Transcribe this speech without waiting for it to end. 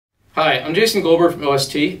Hi, I'm Jason Goldberg from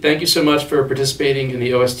OST. Thank you so much for participating in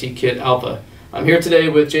the OST Kit Alpha. I'm here today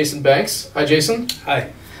with Jason Banks. Hi, Jason.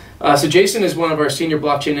 Hi. So Jason is one of our senior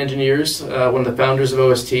blockchain engineers, one of the founders of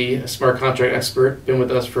OST, a smart contract expert, been with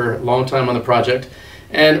us for a long time on the project.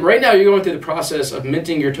 And right now you're going through the process of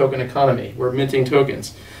minting your token economy. We're minting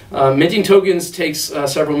tokens. Minting tokens takes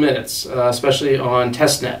several minutes, especially on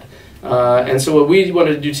testnet. And so what we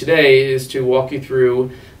wanted to do today is to walk you through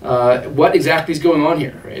what exactly is going on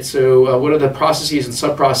here, right? So what are the processes and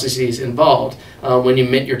sub-processes involved when you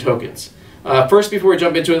mint your tokens? First, before we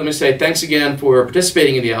jump into it, let me say thanks again for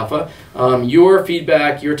participating in the alpha. Your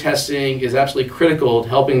feedback, your testing is absolutely critical to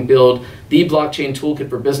helping build the blockchain toolkit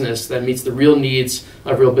for business that meets the real needs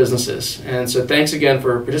of real businesses. And so thanks again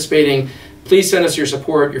for participating. Please send us your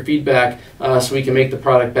support, your feedback, so we can make the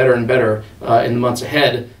product better and better in the months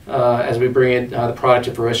ahead as we bring the product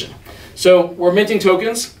to fruition. So we're minting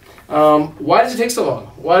tokens. Why does it take so long?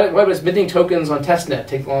 Why does minting tokens on testnet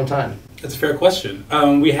take a long time? That's a fair question.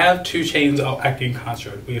 We have two chains acting in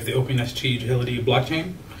concert. We have the OpenST utility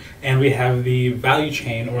blockchain, and we have the value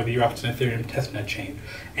chain, or the Robinson Ethereum testnet chain.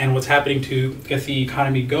 And what's happening to get the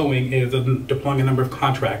economy going is deploying a number of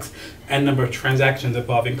contracts and number of transactions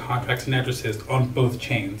involving contracts and addresses on both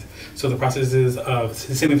chains. So the processes of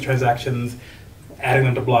sending the transactions, adding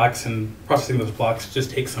them to blocks, and processing those blocks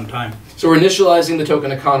just takes some time. So we're initializing the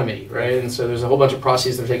token economy, right? And so there's a whole bunch of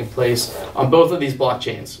processes that are taking place on both of these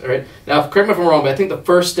blockchains, all right? Now, correct me if I'm wrong, but I think the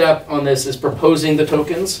first step on this is proposing the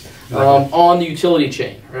tokens on the utility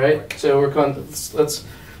chain, right? So we're let's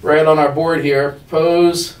write on our board here,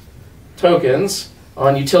 propose tokens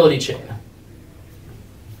on utility chain.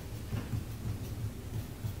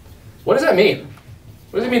 What does that mean?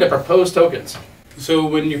 What does it mean to propose tokens? So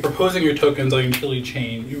when you're proposing your tokens on utility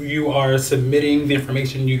chain, you are submitting the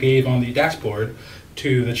information you gave on the dashboard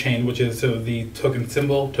to the chain, which is the token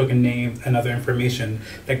symbol, token name, and other information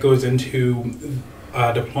that goes into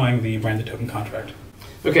deploying the branded token contract.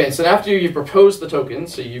 Okay, so after you've proposed the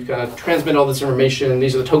tokens, so you've kind of transmitted all this information,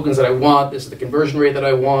 these are the tokens that I want, this is the conversion rate that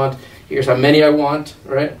I want, here's how many I want,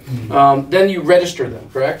 right? Mm-hmm. Then you register them,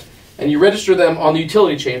 correct? And you register them on the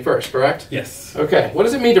utility chain first, correct? Yes. Okay, what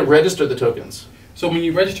does it mean to register the tokens? So when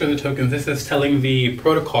you register the tokens, this is telling the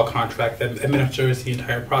protocol contract that administers the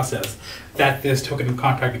entire process that this token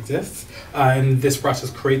contract exists. And this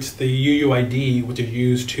process creates the UUID, which is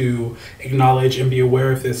used to acknowledge and be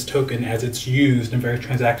aware of this token as it's used in various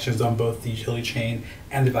transactions on both the utility chain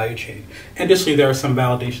and the value chain. Additionally, there are some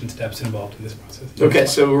validation steps involved in this process. Okay,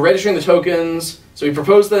 so we're registering the tokens. So we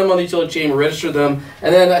propose them on the utility chain, we register them,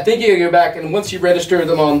 and then I think you go back, and once you register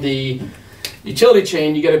them on the utility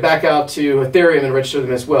chain, you get it back out to Ethereum and register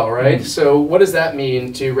them as well, right? Mm-hmm. So what does that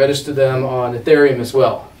mean to register them on Ethereum as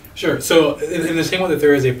well? Sure. So in the same way that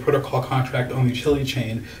there is a protocol contract on the utility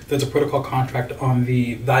chain, there's a protocol contract on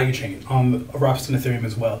the value chain, on Robinson Ethereum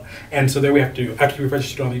as well. And so there we have to, after we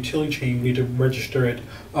register on the utility chain, we need to register it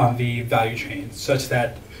on the value chain, such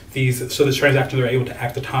that the transactions are able to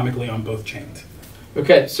act atomically on both chains.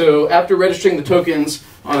 Okay, so after registering the tokens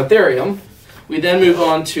on Ethereum, we then move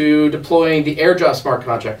on to deploying the airdrop smart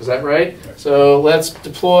contract. Is that right? So let's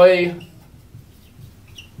deploy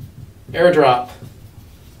airdrop.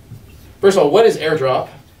 First of all, what is airdrop,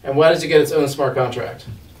 and why does it get its own smart contract?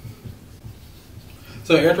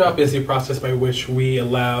 So airdrop is the process by which we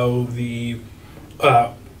allow the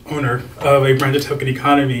owner of a branded token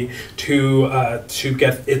economy to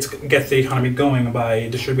get the economy going by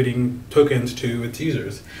distributing tokens to its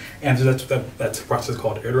users. And so that's a process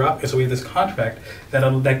called airdrop. And so we have this contract that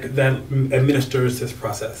administers this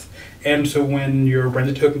process. And so when your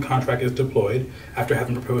branded token contract is deployed, after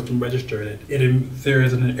having proposed and registered it, there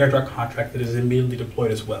is an airdrop contract that is immediately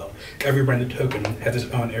deployed as well. Every branded token has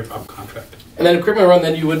its own airdrop contract. And then equipment run,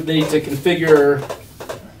 then you would need to configure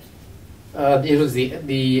it was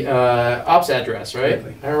the ops address, right?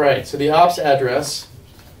 Exactly. All right, so the ops address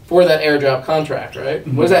for that airdrop contract, right?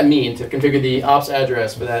 Mm-hmm. What does that mean to configure the ops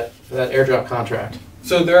address for that airdrop contract?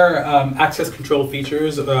 So there are access control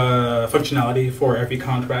features, functionality for every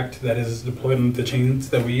contract that is deployed on the chains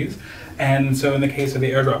that we use. And so in the case of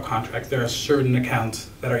the airdrop contract, there are certain accounts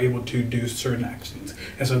that are able to do certain actions.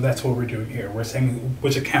 And so that's what we're doing here. We're saying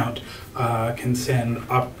which account can send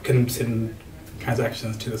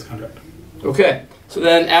transactions to this contract. Okay, so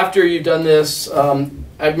then after you've done this,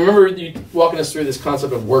 I remember you walking us through this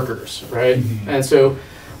concept of workers, right? Mm-hmm. And so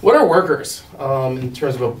what are workers in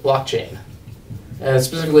terms of a blockchain? And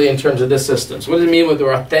specifically in terms of this system. So what does it mean when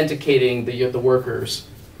we're authenticating the workers?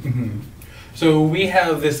 Mm-hmm. So we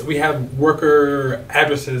have worker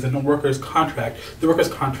addresses and a worker's contract. The worker's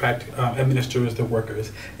contract administers the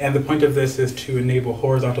workers. And the point of this is to enable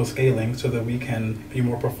horizontal scaling so that we can be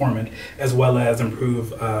more performant as well as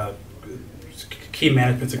improve key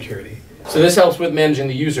management security. So this helps with managing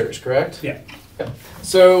the users, correct? Yeah.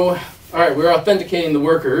 So, all right, we're authenticating the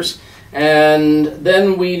workers, and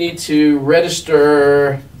then we need to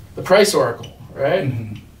register the price oracle, right?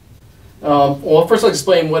 Mm-hmm. Well, first let's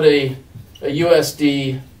explain what a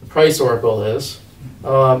USD price oracle is,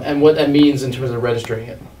 and what that means in terms of registering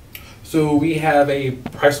it. So we have a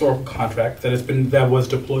price oracle contract that was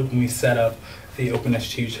deployed when we set up the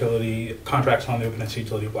OpenST utility contracts on the OpenST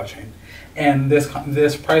utility blockchain. And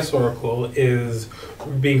this price oracle is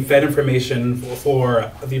being fed information for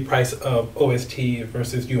the price of OST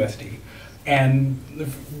versus USD.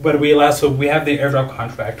 But we have the airdrop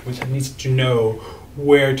contract, which needs to know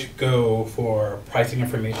where to go for pricing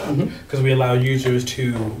information, because we allow users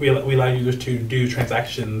to do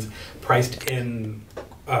transactions priced in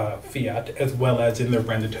fiat as well as in their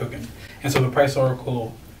branded token. And so the price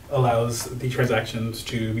oracle allows the transactions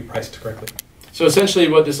to be priced correctly. So essentially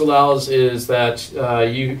what this allows is that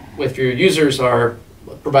if your users are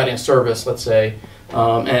providing a service, let's say,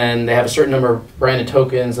 and they have a certain number of branded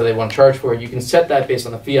tokens that they want to charge for, you can set that based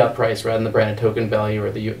on the fiat price rather than the branded token value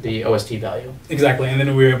or the OST value. Exactly, and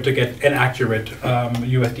then we're able to get an accurate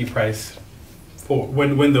USD price for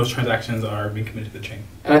when those transactions are being committed to the chain.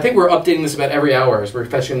 And I think we're updating this about every hour as we're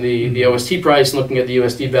fetching the OST price and looking at the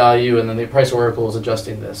USD value, and then the price oracle is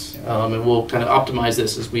adjusting this. And we'll kind of optimize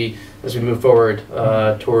this as we move forward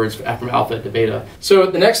towards from alpha to beta. So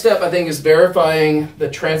the next step, I think, is verifying the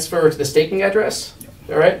transfer to the staking address.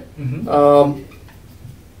 All right? Mm-hmm.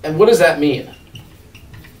 And what does that mean?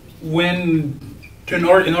 In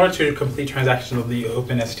order to complete transactions of the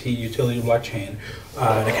OpenST utility blockchain,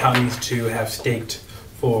 an account needs to have staked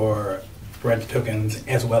for branded tokens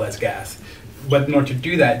as well as gas. But in order to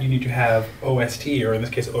do that, you need to have OST, or in this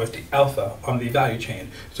case OST alpha, on the value chain.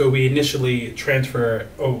 So we initially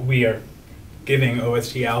we are giving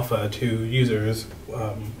OST alpha to users,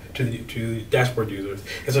 to dashboard users.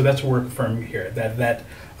 And so that's work from here, that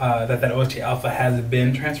OST alpha has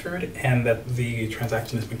been transferred and that the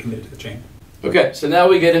transaction has been committed to the chain. Okay, so now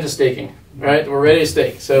we get into staking, right? We're ready to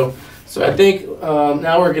stake. So I think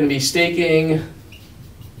now we're going to be staking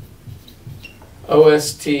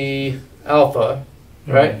OST alpha,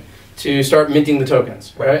 right? To start minting the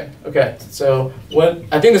tokens, right? Okay, so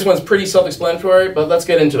I think this one's pretty self-explanatory, but let's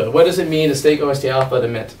get into it. What does it mean to stake OST alpha to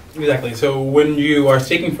mint? Exactly. So when you are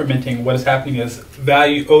staking for minting, what is happening is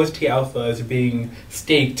OST alpha is being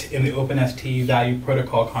staked in the OpenST value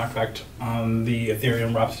protocol contract on the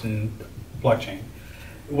Ethereum Ropsten blockchain.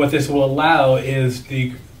 What this will allow is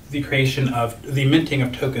the creation of the minting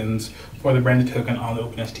of tokens for the branded token on the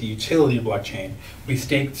OpenST utility blockchain. We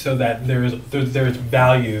staked so that there is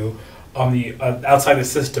value on the outside the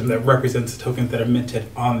system that represents the tokens that are minted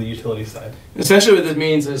on the utility side. Essentially what this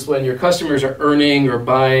means is when your customers are earning or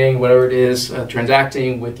buying, whatever it is,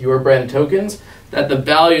 transacting with your branded tokens, that the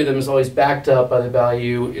value of them is always backed up by the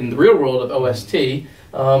value in the real world of OST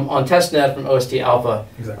on testnet from OST alpha.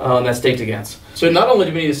 Exactly. That's staked against. So not only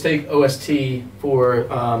do we need to stake OST for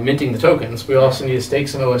minting the tokens, we also need to stake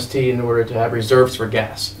some OST in order to have reserves for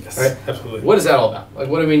gas. Yes, right? absolutely. What is that all about? Like,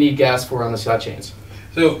 what do we need gas for on the side chains?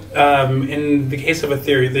 So in the case of the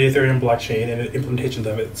Ethereum blockchain and implementations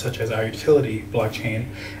of it, such as our utility blockchain,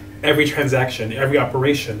 every transaction, every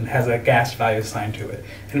operation has a gas value assigned to it.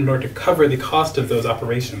 And in order to cover the cost of those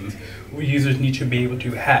operations, users need to be able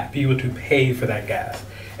to pay for that gas.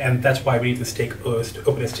 And that's why we need to stake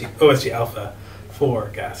OST alpha for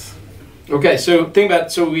gas. Okay, so think about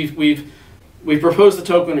it. So we proposed the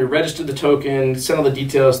token, we registered the token, sent all the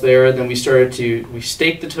details there, then we staked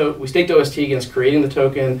OST against creating the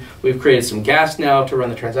token. We've created some gas now to run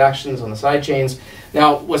the transactions on the side chains.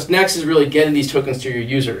 Now, what's next is really getting these tokens to your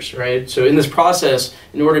users, right? So in this process,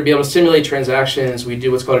 in order to be able to simulate transactions, we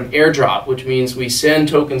do what's called an airdrop, which means we send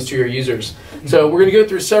tokens to your users. So we're going to go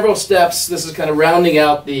through several steps. This is kind of rounding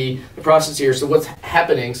out the process here. So what's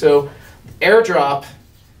happening? So airdrop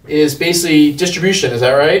is basically distribution, is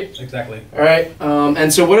that right? Exactly. All right.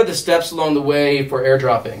 And so what are the steps along the way for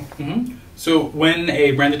airdropping? Mm-hmm. So when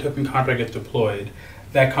a branded token contract gets deployed,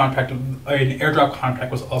 an airdrop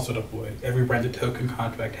contract was also deployed. Every branded token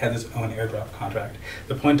contract has its own airdrop contract.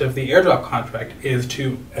 The point of the airdrop contract is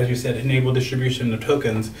to, as you said, enable distribution of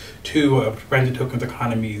tokens to a branded tokens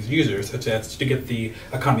economy's users, such as to get the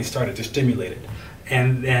economy started, to stimulate it.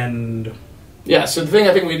 And yeah, so the thing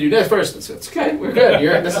I think we do next first, it's okay, we're good,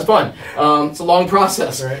 this is fun. It's a long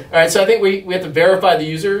process. Right. All right, so I think we have to verify the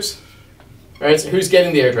users. right? So who's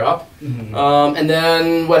getting the airdrop? And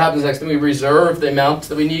then what happens next? Then we reserve the amount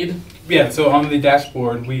that we need. Yeah, so on the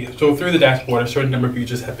dashboard, through the dashboard, a certain number of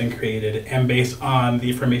users have been created, and based on the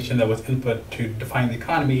information that was input to define the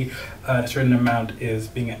economy, a certain amount is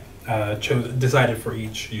being decided for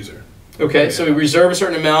each user. Okay, so we reserve a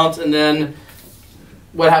certain amount, and then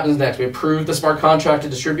what happens next? We approve the smart contract to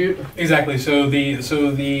distribute. Exactly. So the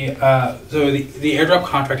airdrop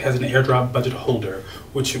contract has an airdrop budget holder,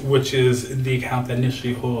 which is the account that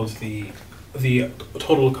initially holds the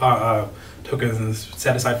total tokens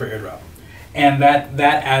set aside for airdrop, and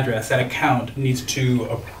that address, that account, needs to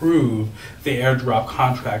approve the airdrop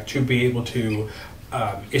contract to be able to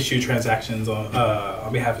issue transactions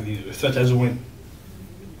on behalf of the user, such as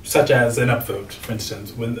an upvote, for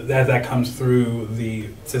instance. As that comes through the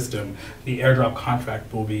system, the airdrop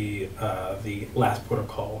contract will be the last port of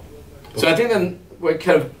call. So I think then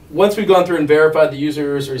once we've gone through and verified the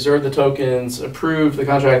users, reserved the tokens, approved the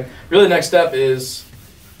contract, really the next step is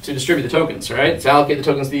to distribute the tokens, right? To allocate the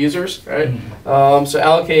tokens to the users, right? So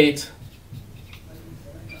allocate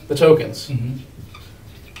the tokens.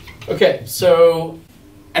 Okay, so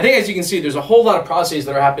I think as you can see, there's a whole lot of processes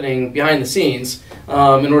that are happening behind the scenes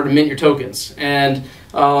in order to mint your tokens. And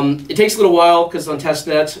it takes a little while because on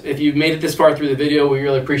testnet, if you've made it this far through the video, we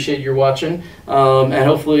really appreciate your watching. And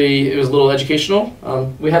hopefully it was a little educational.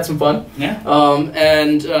 We had some fun. Yeah.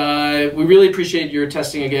 And we really appreciate your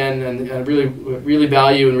testing again, and really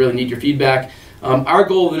value and really need your feedback. Our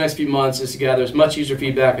goal in the next few months is to gather as much user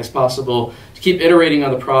feedback as possible, to keep iterating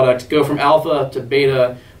on the product, go from alpha to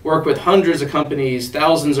beta, work with hundreds of companies,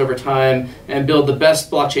 thousands over time, and build the best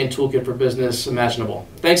blockchain toolkit for business imaginable.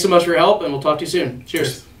 Thanks so much for your help, and we'll talk to you soon.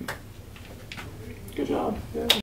 Cheers. Good job. Yeah.